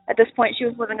 At this point, she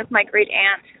was living with my great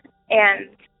aunt. And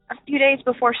a few days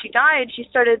before she died, she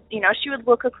started, she would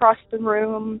look across the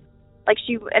room like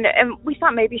and we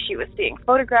thought maybe she was seeing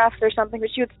photographs or something, but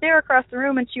she would stare across the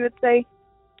room and she would say,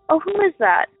 "Oh, who is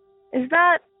that? Is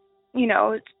that,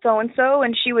 so-and-so?"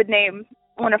 And she would name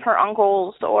one of her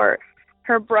uncles or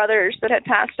her brothers that had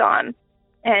passed on.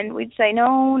 And we'd say,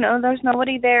 no, there's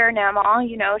nobody there, Namaw.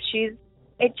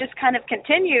 It just kind of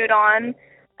continued on.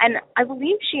 And I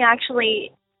believe she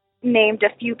actually named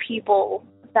a few people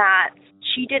that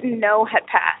she didn't know had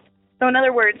passed. So in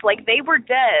other words, they were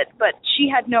dead, but she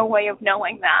had no way of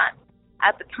knowing that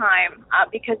at the time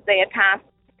because they had passed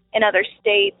in other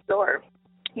states or,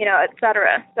 et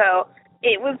cetera. So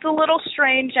it was a little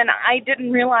strange, and I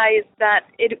didn't realize that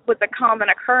it was a common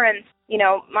occurrence.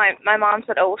 My mom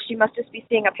said, "Oh, she must just be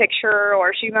seeing a picture,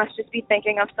 or she must just be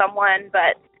thinking of someone."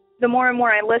 But the more and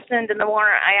more I listened and the more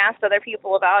I asked other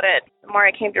people about it, the more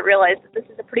I came to realize that this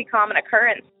is a pretty common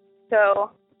occurrence.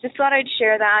 So just thought I'd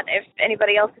share that if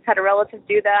anybody else has had a relative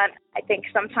do that. I think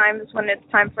sometimes when it's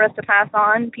time for us to pass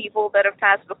on, people that have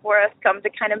passed before us come to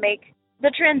kind of make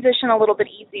the transition a little bit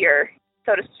easier,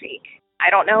 so to speak. I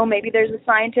don't know, maybe there's a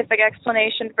scientific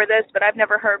explanation for this, but I've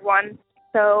never heard one.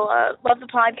 So, love the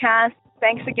podcast.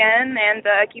 Thanks again, and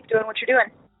keep doing what you're doing.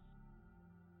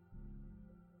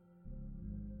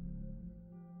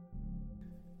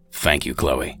 Thank you,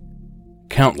 Chloe.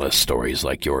 Countless stories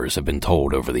like yours have been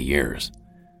told over the years,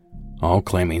 all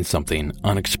claiming something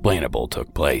unexplainable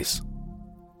took place.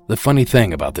 The funny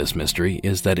thing about this mystery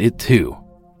is that it too,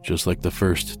 just like the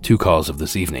first 2 calls of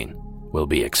this evening, will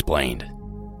be explained.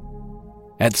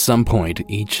 At some point,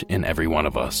 each and every one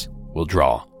of us will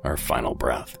draw our final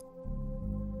breath.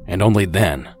 And only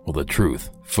then will the truth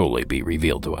fully be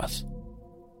revealed to us.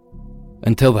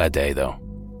 Until that day, though,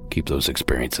 keep those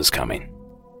experiences coming.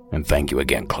 And thank you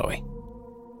again, Chloe.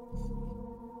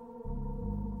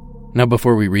 Now,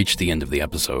 before we reach the end of the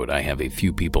episode, I have a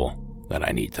few people that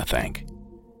I need to thank.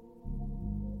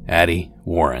 Addie,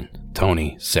 Warren,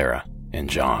 Tony, Sarah, and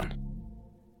John.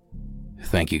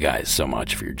 Thank you guys so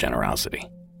much for your generosity.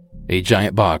 A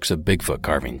giant box of Bigfoot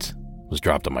carvings was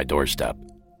dropped on my doorstep.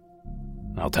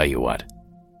 I'll tell you what,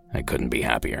 I couldn't be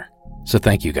happier. So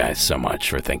thank you guys so much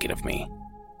for thinking of me.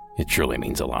 It truly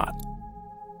means a lot.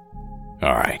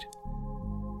 Alright.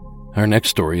 Our next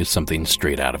story is something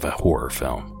straight out of a horror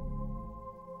film.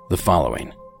 The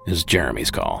following is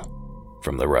Jeremy's call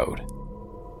from the road.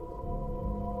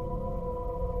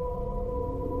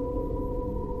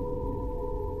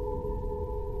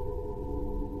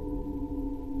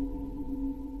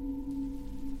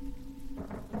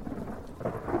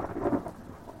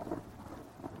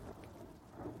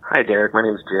 Hi, Derek. My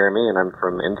name is Jeremy, and I'm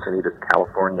from Encinitas,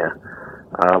 California.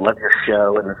 Love your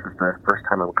show, and this is the first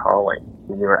time I'm calling.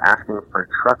 You were asking for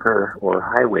trucker or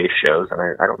highway shows, and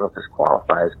I don't know if this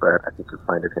qualifies, but I think you'll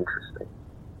find it interesting.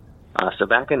 So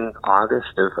back in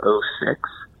August of '06,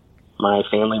 my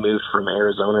family moved from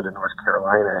Arizona to North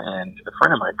Carolina, and a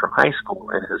friend of mine from high school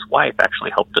and his wife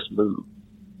actually helped us move.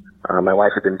 My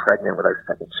wife had been pregnant with our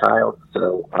second child,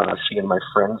 so she and my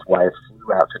friend's wife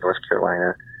flew out to North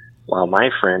Carolina, while my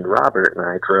friend Robert and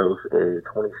I drove a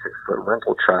 26-foot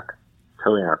rental truck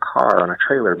towing our car on a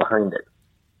trailer behind it.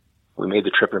 We made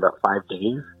the trip in about 5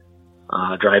 days,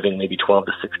 driving maybe 12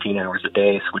 to 16 hours a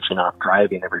day, switching off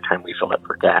driving every time we filled up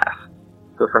for gas.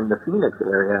 So from the Phoenix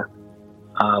area,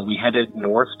 we headed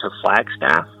north to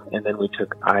Flagstaff, and then we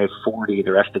took I-40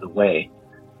 the rest of the way.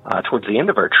 Towards the end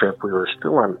of our trip, we were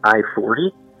still on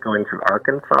I-40 going through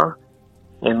Arkansas.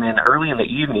 And then early in the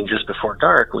evening, just before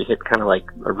dark, we hit kind of like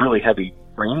a really heavy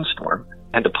rainstorm.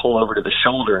 Had to pull over to the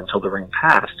shoulder until the rain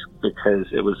passed because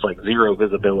it was like zero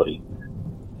visibility.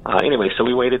 Anyway, so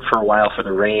we waited for a while for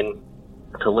the rain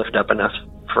to lift up enough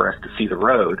for us to see the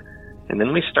road. And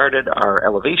then we started our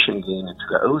elevation gain into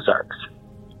the Ozarks.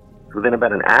 Within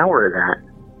about an hour of that,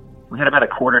 we had about a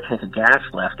quarter tank of gas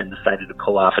left and decided to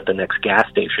pull off at the next gas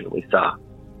station we saw.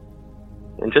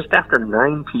 And just after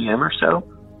 9 p.m. or so,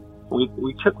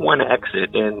 we took one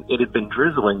exit, and it had been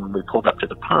drizzling when we pulled up to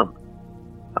the pump.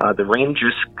 The rain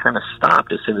just kind of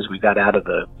stopped as soon as we got out of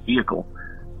the vehicle.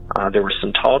 There were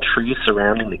some tall trees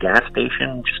surrounding the gas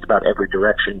station, just about every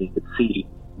direction you could see.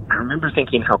 I remember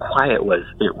thinking how quiet it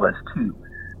was too.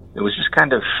 It was just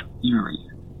kind of eerie.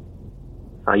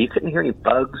 You couldn't hear any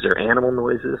bugs or animal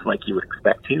noises like you would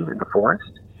expect to in the forest.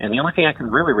 And the only thing I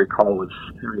can really recall was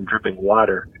hearing dripping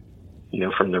water,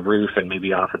 from the roof and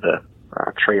maybe off of the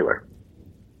trailer.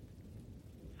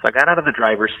 So I got out of the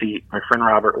driver's seat. My friend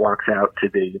Robert walks out to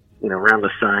the, around the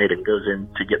side and goes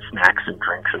in to get snacks and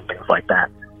drinks and things like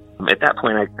that. At that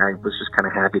point, I was just kind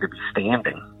of happy to be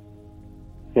standing.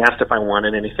 He asked if I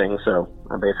wanted anything, so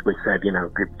I basically said,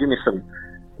 give me some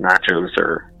nachos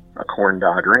or a corn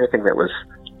dog or anything that was,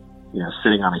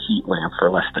 sitting on a heat lamp for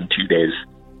less than 2 days,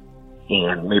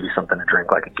 and maybe something to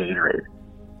drink like a Gatorade.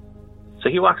 So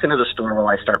he walks into the store while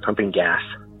I start pumping gas,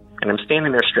 and I'm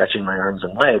standing there stretching my arms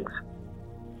and legs.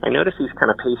 I notice he's kind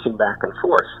of pacing back and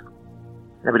forth.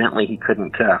 Evidently, he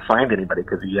couldn't find anybody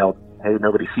because he yelled, "Hey,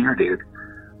 nobody's here, dude."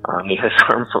 He has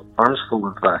arms full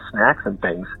of snacks and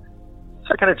things.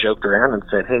 So I kind of joked around and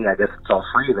said, "Hey, I guess it's all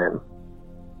free then."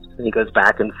 And he goes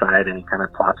back inside and he kind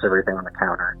of plops everything on the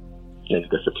counter and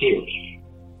disappears.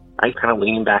 I kind of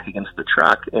lean back against the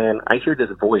truck and I hear this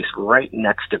voice right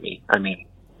next to me. I mean,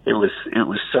 it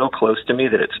was so close to me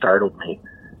that it startled me.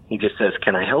 He just says,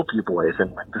 "Can I help you boys?"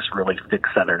 in like this really thick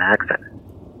Southern accent.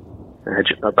 And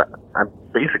I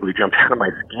basically jumped out of my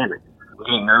skin. I'm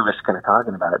getting nervous kind of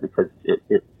talking about it because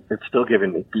it's still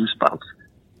giving me goosebumps.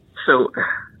 So,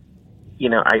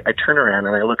 I turn around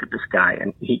and I look at this guy,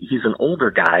 and he's an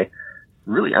older guy,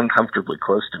 really uncomfortably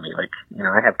close to me. Like,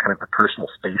 I have kind of a personal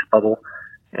space bubble,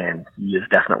 and he is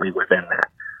definitely within that.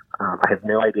 I have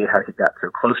no idea how he got so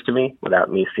close to me without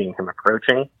me seeing him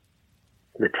approaching.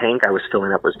 The tank I was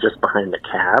filling up was just behind the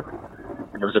cab,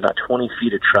 and there was about 20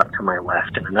 feet of truck to my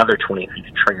left and another 20 feet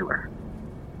of trailer.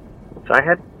 So I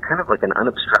had kind of like an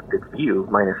unobstructed view,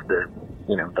 minus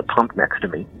the pump next to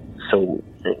me. So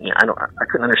I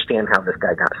couldn't understand how this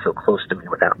guy got so close to me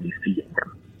without me seeing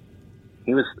him.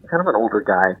 He was kind of an older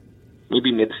guy,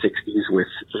 maybe mid-60s, with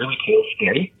really pale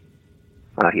skin.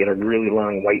 He had a really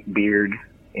long white beard,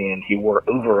 and he wore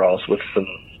overalls with some,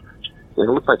 it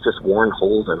looked like just worn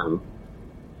holes in them.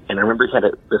 And I remember he had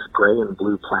this gray and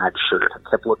blue plaid shirt. I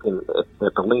kept looking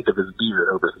at the length of his beard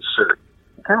over his shirt.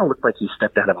 It kind of looked like he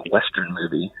stepped out of a Western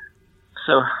movie.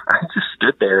 So I just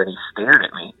stood there and he stared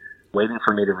at me, waiting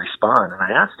for me to respond. And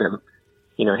I asked him,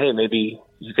 "Hey, maybe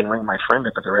you can ring my friend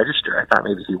up at the register. I thought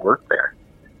maybe he worked there."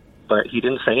 But he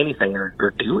didn't say anything or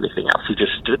do anything else. He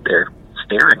just stood there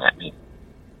staring at me.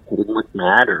 He didn't look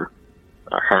mad or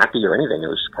happy or anything.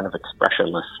 It was kind of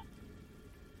expressionless.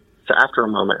 So after a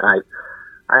moment, I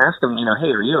asked him,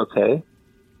 "Hey, are you okay?"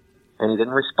 And he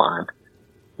didn't respond.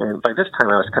 And by this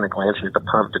time, I was kind of glancing at the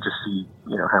pump to just see,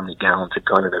 how many gallons had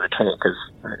gone into the tank, because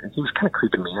he was kind of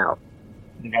creeping me out.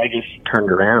 The guy just turned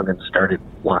around and started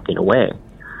walking away.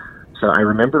 So I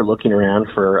remember looking around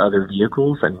for other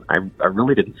vehicles, and I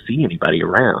really didn't see anybody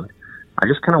around. I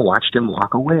just kind of watched him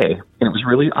walk away. And it was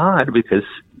really odd because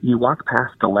he walked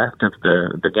past the left of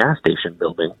the gas station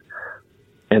building,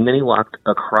 and then he walked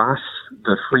across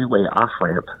the freeway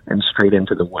off-ramp and straight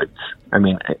into the woods. I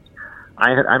mean,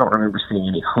 I don't remember seeing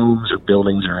any homes or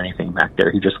buildings or anything back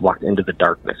there. He just walked into the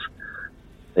darkness.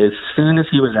 As soon as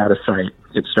he was out of sight,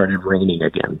 it started raining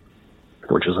again,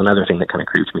 which was another thing that kind of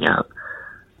creeped me out.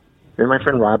 Then my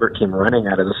friend Robert came running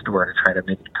out of the store to try to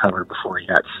make the cover before he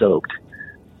got soaked.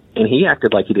 And he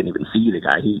acted like he didn't even see the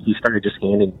guy. He started just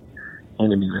handing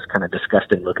me this kind of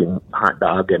disgusting-looking hot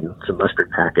dog and some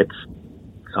mustard packets.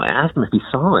 So I asked him if he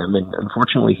saw him, and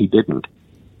unfortunately he didn't.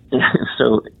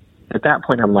 So at that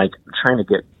point, I'm like trying to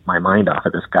get my mind off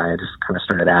of this guy. I just kind of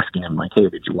started asking him, like, "Hey,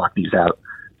 did you walk these out?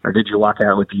 Or did you walk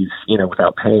out with these,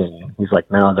 without paying?" He's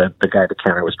like, "No, the guy at the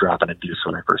counter was dropping a deuce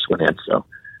when I first went in, so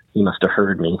he must have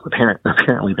heard me.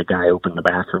 Apparently the guy opened the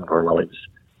bathroom door while I was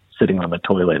sitting on the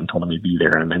toilet and told him he'd be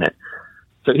there in a minute.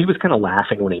 So he was kind of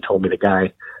laughing when he told me the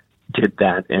guy did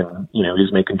that, and, you know, he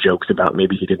was making jokes about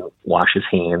maybe he didn't wash his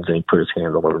hands and he put his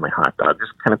hands all over my hot dog,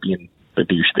 just kind of being the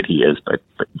douche that he is, but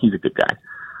he's a good guy.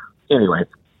 Anyway,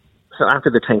 so after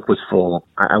the tank was full,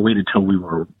 I waited till we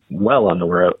were well on the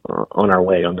road, on our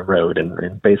way on the road,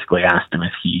 and basically asked him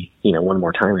if he, you know, one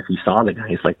more time if he saw the guy.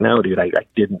 He's like, no, dude, I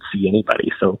didn't see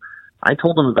anybody. So I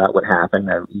told him about what happened.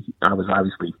 I was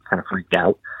obviously kind of freaked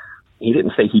out. He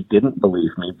didn't say he didn't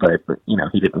believe me, but you know,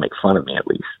 he didn't make fun of me at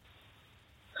least.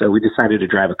 So we decided to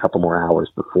drive a couple more hours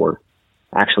before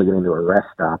actually getting to a rest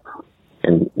stop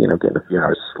and, you know, getting a few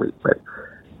hours of sleep. But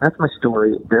that's my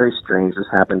story. Very strange. This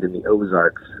happened in the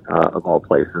Ozarks, of all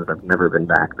places. I've never been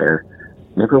back there.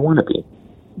 Never want to be.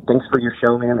 Thanks for your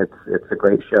show, man. It's a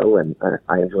great show, and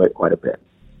I enjoy it quite a bit.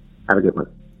 Have a good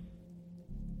one.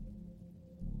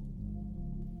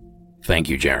 Thank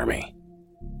you, Jeremy.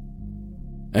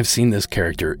 I've seen this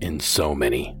character in so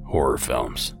many horror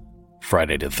films.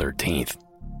 Friday the 13th,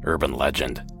 Urban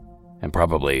Legend, and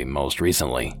probably most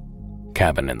recently,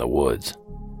 Cabin in the Woods.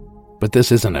 But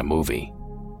this isn't a movie.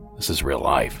 This is real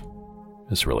life.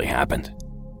 This really happened.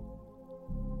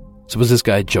 So was this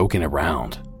guy joking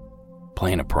around?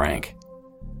 Playing a prank?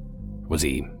 Was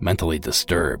he mentally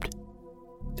disturbed?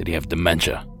 Did he have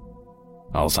dementia?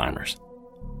 Alzheimer's?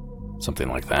 Something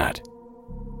like that?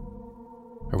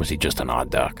 Or was he just an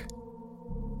odd duck?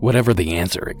 Whatever the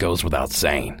answer, it goes without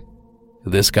saying.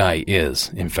 This guy is,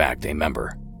 in fact, a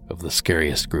member of the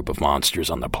scariest group of monsters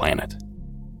on the planet.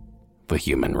 The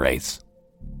human race.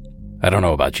 I don't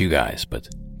know about you guys, but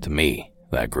to me,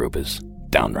 that group is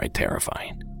downright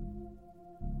terrifying.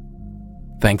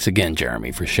 Thanks again,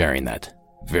 Jeremy, for sharing that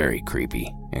very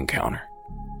creepy encounter.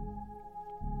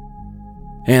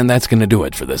 And that's going to do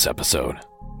it for this episode.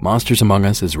 Monsters Among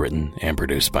Us is written and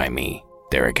produced by me,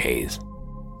 Derek Hayes.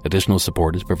 Additional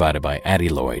support is provided by Addie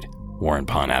Lloyd, Warren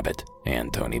Pon Abbott,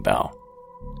 and Tony Bell.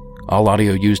 All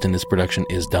audio used in this production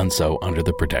is done so under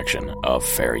the protection of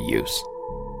fair use.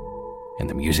 And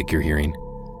the music you're hearing,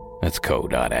 that's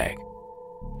Co.Ag.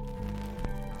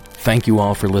 Thank you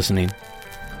all for listening,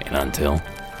 and until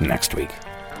next week.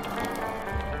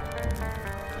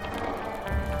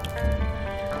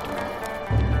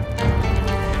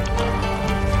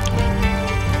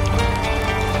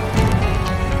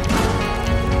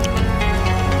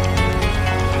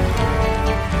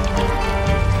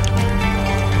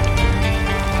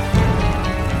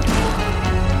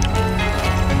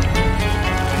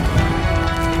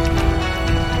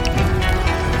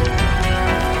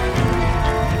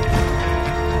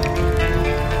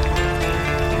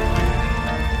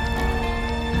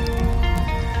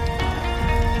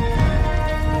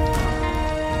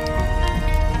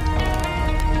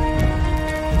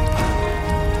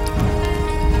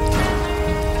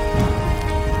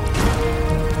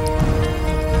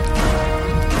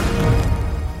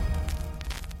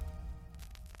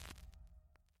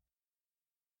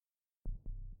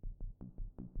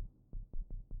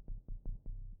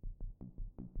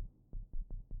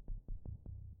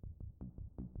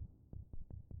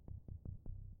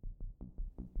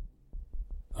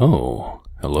 Oh,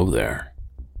 hello there.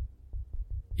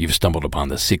 You've stumbled upon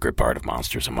the secret part of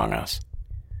Monsters Among Us.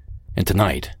 And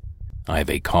tonight, I have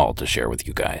a call to share with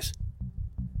you guys.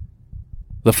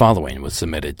 The following was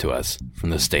submitted to us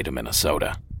from the state of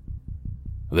Minnesota.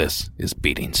 This is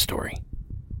Beating's story.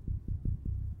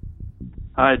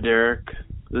 Hi, Derek.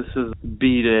 This is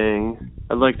Beating.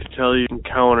 I'd like to tell you an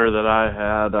encounter that I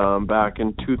had back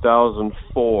in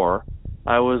 2004.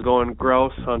 I was going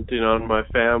grouse hunting on my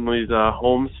family's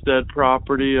homestead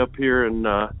property up here in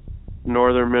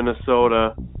northern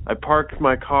Minnesota. I parked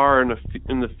my car in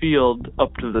the field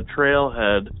up to the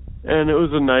trailhead, and it was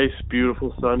a nice,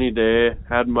 beautiful, sunny day.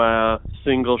 Had my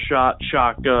single-shot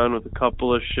shotgun with a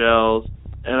couple of shells,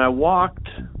 and I walked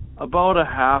about a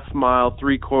half mile,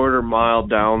 three-quarter mile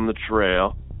down the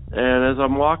trail. And as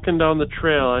I'm walking down the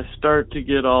trail, I start to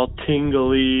get all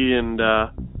tingly and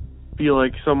feel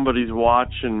like somebody's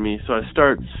watching me, so I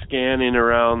start scanning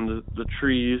around the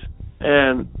trees,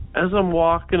 and as I'm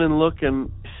walking and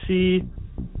looking, see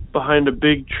behind a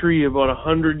big tree about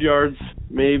 100 yards,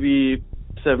 maybe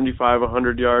 75,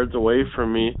 100 yards away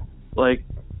from me, like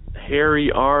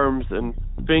hairy arms and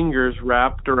fingers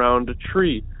wrapped around a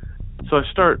tree. So I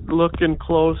start looking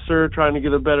closer, trying to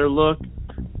get a better look,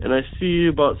 and I see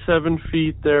about 7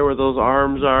 feet there where those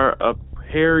arms are, a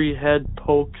hairy head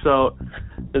pokes out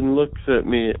and looks at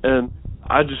me, and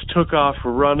I just took off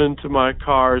running to my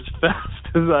car as fast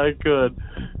as I could.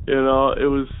 You know, it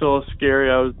was so scary.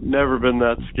 I was never been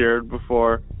that scared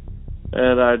before.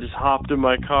 and I just hopped in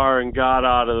my car and got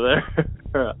out of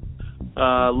there.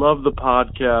 Love the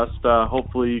podcast.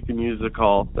 Hopefully you can use the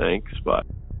call. Thanks. Bye.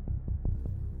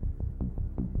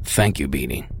 Thank you,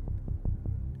 Beating.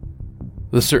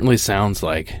 This certainly sounds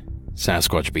like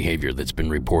Sasquatch behavior that's been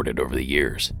reported over the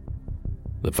years.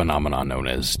 The phenomenon known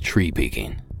as tree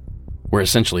peeking, where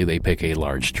essentially they pick a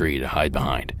large tree to hide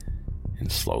behind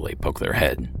and slowly poke their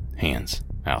head, hands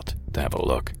out to have a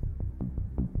look.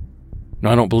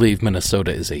 Now, I don't believe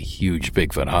Minnesota is a huge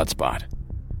Bigfoot hotspot,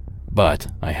 but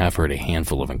I have heard a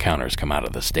handful of encounters come out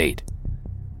of the state.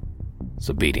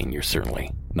 So Beating, you're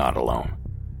certainly not alone.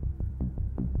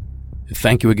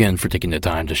 Thank you again for taking the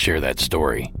time to share that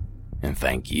story, and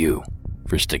thank you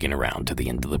for sticking around to the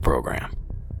end of the program.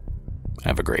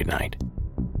 Have a great night.